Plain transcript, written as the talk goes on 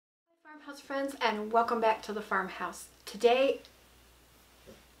Farmhouse friends, and welcome back to the farmhouse. Today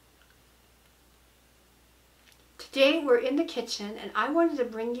we're in the kitchen, and I wanted to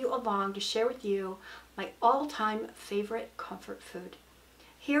bring you along to share with you my all-time favorite comfort food.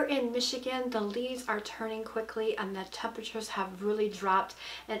 Here in Michigan, the leaves are turning quickly and the temperatures have really dropped,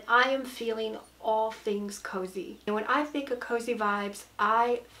 and I am feeling all things cozy. And when I think of cozy vibes,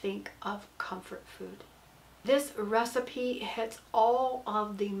 I think of comfort food. This recipe hits all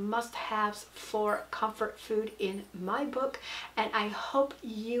of the must-haves for comfort food in my book, and I hope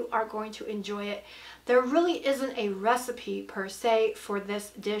you are going to enjoy it. There really isn't a recipe per se for this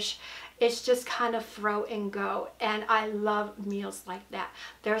dish. It's just kind of throw and go, and I love meals like that.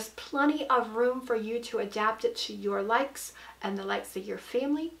 There's plenty of room for you to adapt it to your likes and the likes of your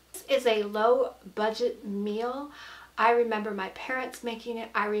family. This is a low budget meal. I remember my parents making it.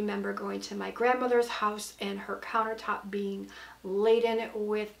 I remember going to my grandmother's house and her countertop being laden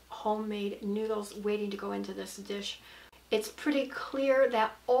with homemade noodles waiting to go into this dish. It's pretty clear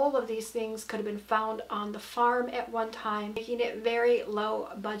that all of these things could have been found on the farm at one time, making it very low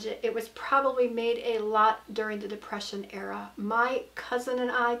budget. It was probably made a lot during the Depression era. My cousin and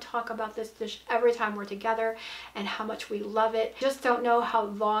I talk about this dish every time we're together and how much we love it. Just don't know how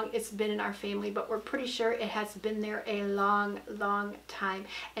long it's been in our family, but we're pretty sure it has been there a long, long time.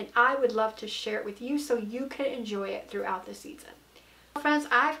 And I would love to share it with you so you can enjoy it throughout the season. Well, friends,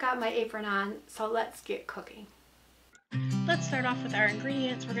 I've got my apron on, so let's get cooking. Let's start off with our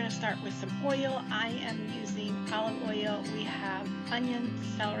ingredients. We're going to start with some oil. I am using olive oil. We have onion,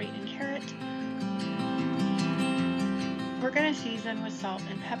 celery, and carrot. We're going to season with salt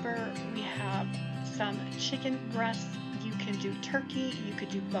and pepper. We have some chicken breasts. You can do turkey. You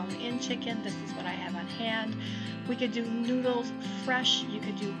could do bone-in chicken. This is what I have on hand. We could do noodles fresh. You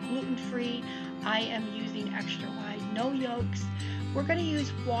could do gluten-free. I am using extra wide, no yolks. We're going to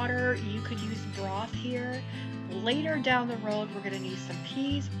use water. You could use broth here. Later down the road, we're going to need some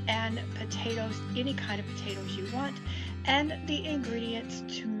peas and potatoes, any kind of potatoes you want, and the ingredients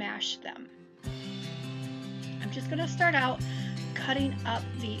to mash them. I'm just going to start out cutting up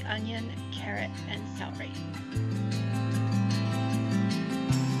the onion, carrot, and celery.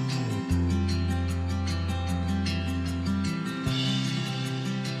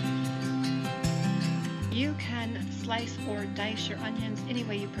 You can slice or dice your onions any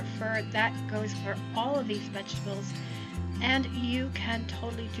way you prefer. That goes for all of these vegetables. And you can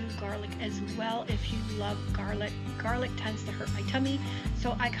totally do garlic as well if you love garlic. Garlic tends to hurt my tummy,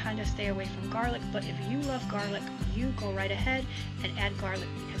 so I kind of stay away from garlic. But if you love garlic, you go right ahead and add garlic,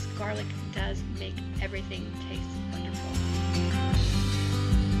 because garlic does make everything taste wonderful.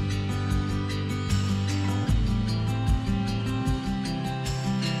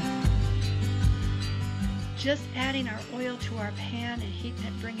 Just adding our oil to our pan and heating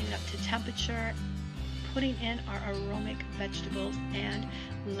it, bringing it up to temperature, putting in our aromatic vegetables and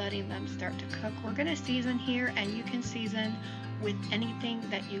letting them start to cook. We're going to season here, and you can season with anything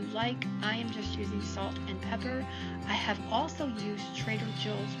that you like. I am just using salt and pepper. I have also used Trader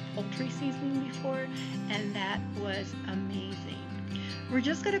Joe's poultry seasoning before, and that was amazing. We're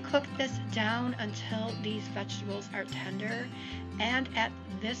just going to cook this down until these vegetables are tender, and at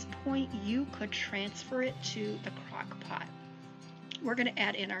this point you could transfer it to the crock pot. We're going to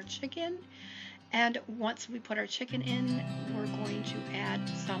add in our chicken, and once we put our chicken in, we're going to add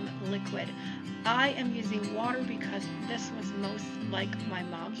some liquid. I am using water because this was most like my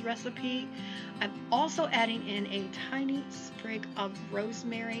mom's recipe. I'm also adding in a tiny sprig of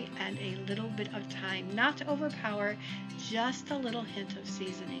rosemary and a little bit of thyme, not to overpower, just a little hint of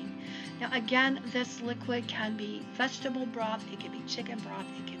seasoning. Now again, this liquid can be vegetable broth, it can be chicken broth,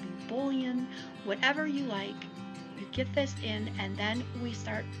 it can be bouillon, whatever you like. You get this in, and then we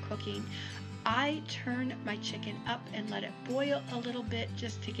start cooking. I turn my chicken up and let it boil a little bit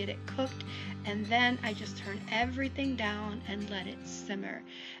just to get it cooked, and then I just turn everything down and let it simmer.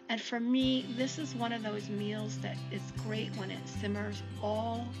 And for me, this is one of those meals that is great when it simmers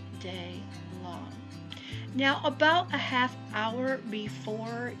all day long. Now, about a half hour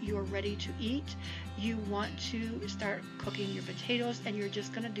before you're ready to eat, you want to start cooking your potatoes, and you're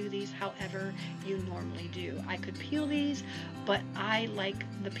just going to do these however you normally do. I could peel these, but I like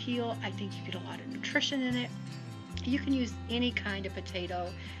the peel. I think you get a lot of nutrition in it. You can use any kind of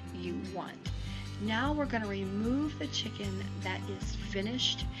potato you want. Now we're going to remove the chicken that is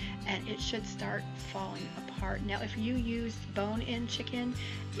finished, and it should start falling apart. Now if you use bone-in chicken,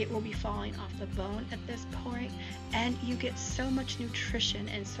 it will be falling off the bone at this point, and you get so much nutrition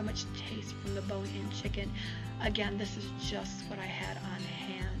and so much taste from the bone-in chicken. Again, this is just what I had on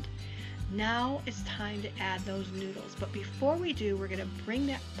hand. Now it's time to add those noodles. But before we do, we're going to bring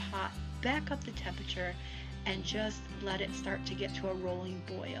that pot back up to temperature and just let it start to get to a rolling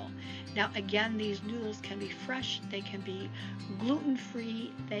boil. Now again, these noodles can be fresh, they can be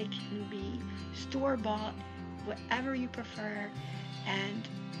gluten-free, they can be store-bought, whatever you prefer, and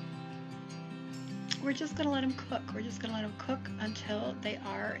we're just going to let them cook. We're just going to let them cook until they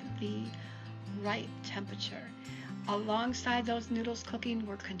are the right temperature. Alongside those noodles cooking,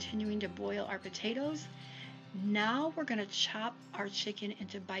 we're continuing to boil our potatoes. Now we're going to chop our chicken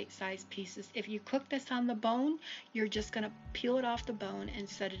into bite-sized pieces. If you cook this on the bone, you're just going to peel it off the bone and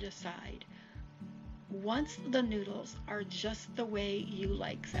set it aside. Once the noodles are just the way you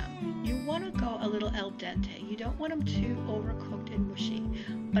like them, you want to go a little al dente. You don't want them too overcooked and mushy.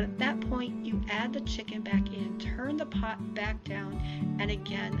 But at that point, you add the chicken back in, turn the pot back down, and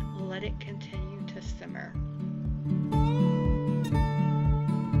again, let it continue to simmer.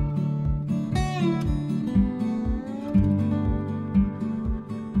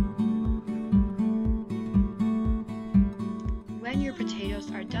 When your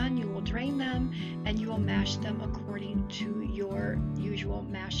potatoes are done, you will drain them and you will mash them according to your usual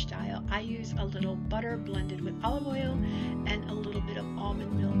mash style. I use a little butter blended with olive oil and a little bit of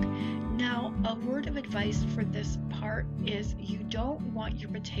almond milk. Now, a word of advice for this part is you don't want your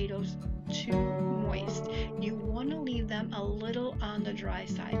potatoes too moist. You want to leave them a little on the dry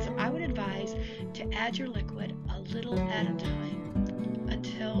side. So I would advise to add your liquid a little at a time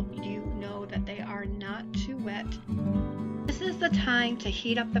until you know that they are not too wet. This is the time to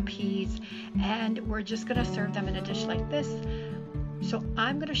heat up the peas, and we're just going to serve them in a dish like this. So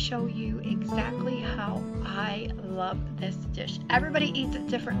I'm going to show you exactly how I love this dish. Everybody eats it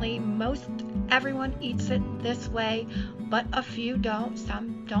differently. Most everyone eats it this way, but a few don't.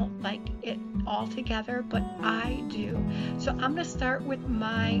 Some don't like it all together, but I do. So I'm going to start with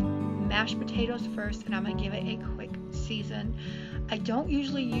my mashed potatoes first, and I'm going to give it a quick season. I don't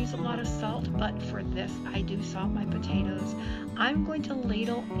usually use a lot of salt, but for this I do salt my potatoes. I'm going to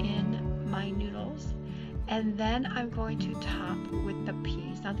ladle in my noodles, and then I'm going to top with the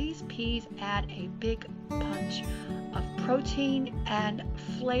peas. Now these peas add a big punch of protein and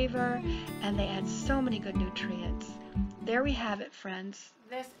flavor, and they add so many good nutrients. There we have it, friends.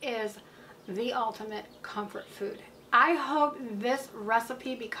 This is the ultimate comfort food. I hope this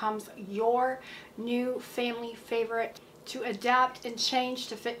recipe becomes your new family favorite to adapt and change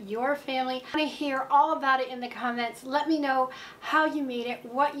to fit your family. I want to hear all about it in the comments. Let me know how you made it,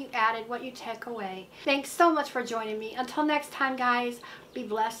 what you added, what you took away. Thanks so much for joining me. Until next time, guys, be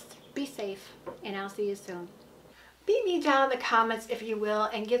blessed, be safe, and I'll see you soon. Beat me down in the comments if you will,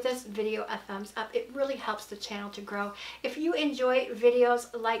 and give this video a thumbs up. It really helps the channel to grow. If you enjoy videos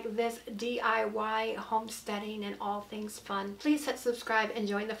like this, DIY, homesteading, and all things fun, please hit subscribe and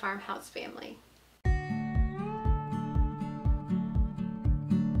join the Farmhouse family.